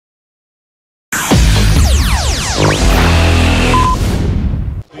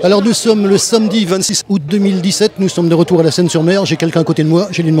Alors nous sommes le samedi 26 août 2017, nous sommes de retour à la Seyne sur Mer. J'ai quelqu'un à côté de moi,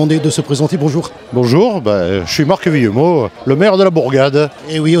 je vais lui demander de se présenter. Bonjour. Bonjour, je suis Marc Vuillemot, le maire de la bourgade.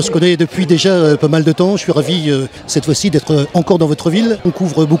 Et oui, on se connaît depuis déjà pas mal de temps. Je suis ravi cette fois-ci d'être encore dans votre ville. On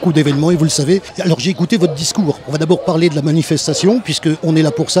couvre beaucoup d'événements et vous le savez. Alors j'ai écouté votre discours. On va d'abord parler de la manifestation puisqu'on est là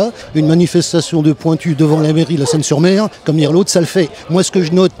pour ça. Une manifestation de pointus devant la mairie de la Seyne sur Mer, comme dire l'autre, ça le fait. Moi ce que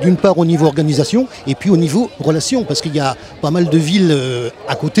je note d'une part au niveau organisation et puis au niveau relations parce qu'il y a pas mal de villes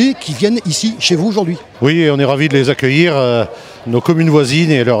à côté qui viennent ici, chez vous aujourd'hui. Oui, et on est ravis de les accueillir, nos communes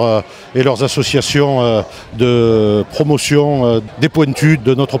voisines et leurs associations de promotion des pointus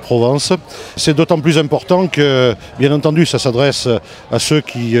de notre Provence. C'est d'autant plus important que, bien entendu, ça s'adresse à ceux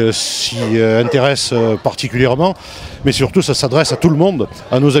qui s'y intéressent particulièrement, mais surtout ça s'adresse à tout le monde,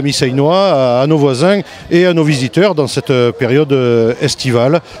 à nos amis seynois, à nos voisins et à nos visiteurs dans cette période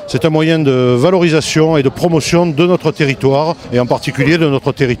estivale. C'est un moyen de valorisation et de promotion de notre territoire, et en particulier de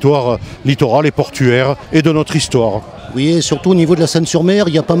notre territoire littoral et portuaire, et de notre histoire. Oui, et surtout au niveau de la Seyne sur Mer,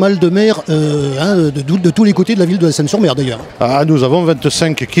 il y a pas mal de mers de tous les côtés de la ville de la Seyne sur Mer d'ailleurs. Ah, nous avons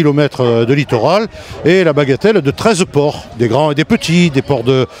 25 km de littoral et la bagatelle de 13 ports, des grands et des petits, des ports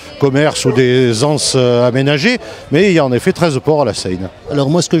de commerce ou des anses aménagées, mais il y a en effet 13 ports à la Seyne. Alors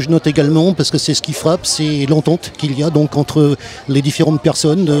moi ce que je note également, parce que c'est ce qui frappe, c'est l'entente qu'il y a donc entre les différentes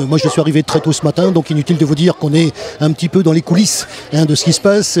personnes. Moi je suis arrivé très tôt ce matin, donc inutile de vous dire qu'on est un petit peu dans les coulisses de ce qui se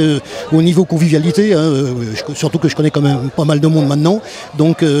passe au niveau convivialité, surtout que je connais quand même pas mal de monde maintenant,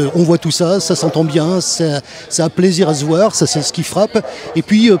 donc on voit tout ça, ça s'entend bien, ça a plaisir à se voir, ça c'est ce qui frappe. Et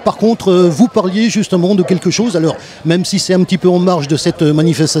puis par contre vous parliez justement de quelque chose, alors même si c'est un petit peu en marge de cette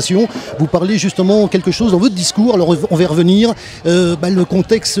manifestation, vous parlez justement quelque chose dans votre discours, alors on va revenir, le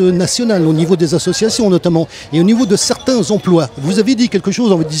contexte national au niveau des associations notamment, et au niveau de certains emplois. Vous avez dit quelque chose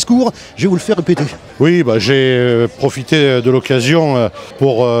dans votre discours, je vais vous le faire répéter. Oui, j'ai profité de l'occasion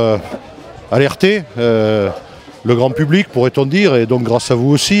pour alerter le grand public, pourrait-on dire, et donc grâce à vous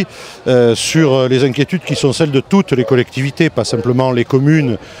aussi, sur les inquiétudes qui sont celles de toutes les collectivités, pas simplement les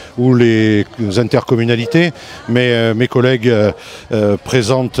communes ou les intercommunalités, mais mes collègues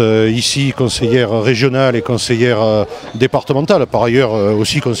présentes ici, conseillères régionales et conseillères départementales, par ailleurs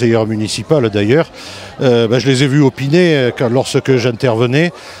aussi conseillères municipales d'ailleurs, je les ai vus opiner lorsque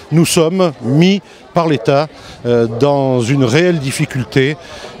j'intervenais. Nous sommes mis par l'État dans une réelle difficulté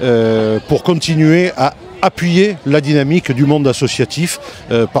pour continuer à appuyer la dynamique du monde associatif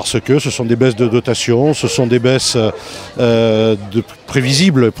parce que ce sont des baisses de dotation, ce sont des baisses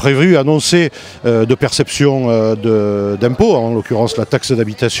prévisibles, prévues, annoncées de perception d'impôts, en l'occurrence la taxe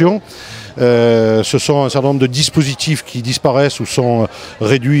d'habitation. Ce sont un certain nombre de dispositifs qui disparaissent ou sont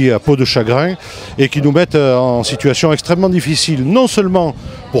réduits à peau de chagrin et qui nous mettent en situation extrêmement difficile, non seulement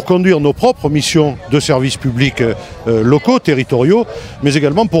pour conduire nos propres missions de services publics locaux, territoriaux, mais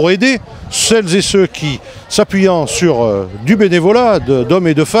également pour aider celles et ceux qui, s'appuyant sur du bénévolat d'hommes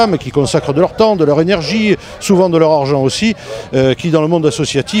et de femmes qui consacrent de leur temps, de leur énergie, souvent de leur argent aussi, qui dans le monde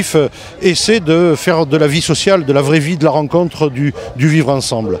associatif essaient de faire de la vie sociale, de la vraie vie, de la rencontre, du vivre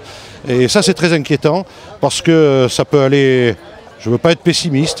ensemble. Et ça c'est très inquiétant parce que ça peut aller, je ne veux pas être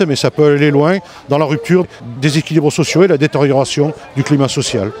pessimiste, mais ça peut aller loin dans la rupture des équilibres sociaux et la détérioration du climat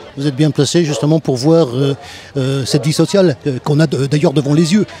social. Vous êtes bien placé justement pour voir cette vie sociale qu'on a d'ailleurs devant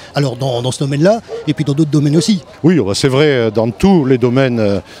les yeux, alors dans ce domaine-là et puis dans d'autres domaines aussi. Oui, c'est vrai dans tous les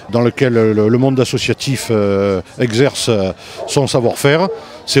domaines dans lesquels le monde associatif exerce son savoir-faire.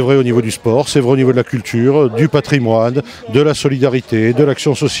 C'est vrai au niveau du sport, c'est vrai au niveau de la culture, du patrimoine, de la solidarité, de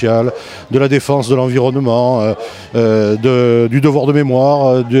l'action sociale, de la défense de l'environnement, du devoir de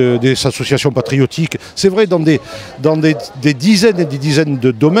mémoire, des associations patriotiques. C'est vrai dans des dizaines et des dizaines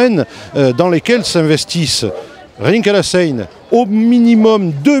de domaines dans lesquels s'investissent, rien qu'à la Seyne, au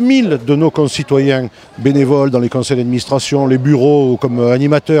minimum 2000 de nos concitoyens bénévoles dans les conseils d'administration, les bureaux comme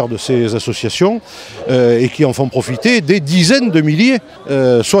animateurs de ces associations et qui en font profiter des dizaines de milliers,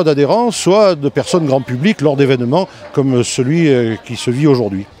 soit d'adhérents, soit de personnes grand public lors d'événements comme celui qui se vit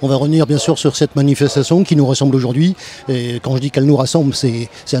aujourd'hui. On va revenir bien sûr sur cette manifestation qui nous rassemble aujourd'hui. Et quand je dis qu'elle nous rassemble, c'est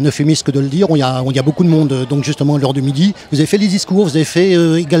un euphémisme que de le dire. Il y a beaucoup de monde donc justement à l'heure de midi. Vous avez fait les discours, vous avez fait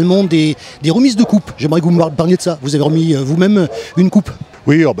également des remises de coupes. J'aimerais que vous me parliez de ça. Vous avez remis vous-même une coupe.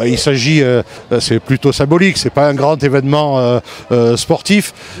 Oui, il s'agit, c'est plutôt symbolique, c'est pas un grand événement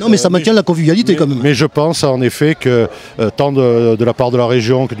sportif. Non, mais ça maintient la convivialité quand même. Mais je pense en effet que tant de la part de la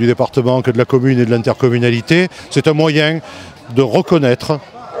région que du département, que de la commune et de l'intercommunalité, c'est un moyen de reconnaître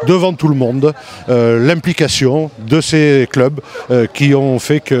devant tout le monde l'implication de ces clubs qui ont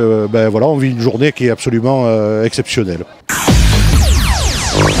fait que on vit une journée qui est absolument exceptionnelle.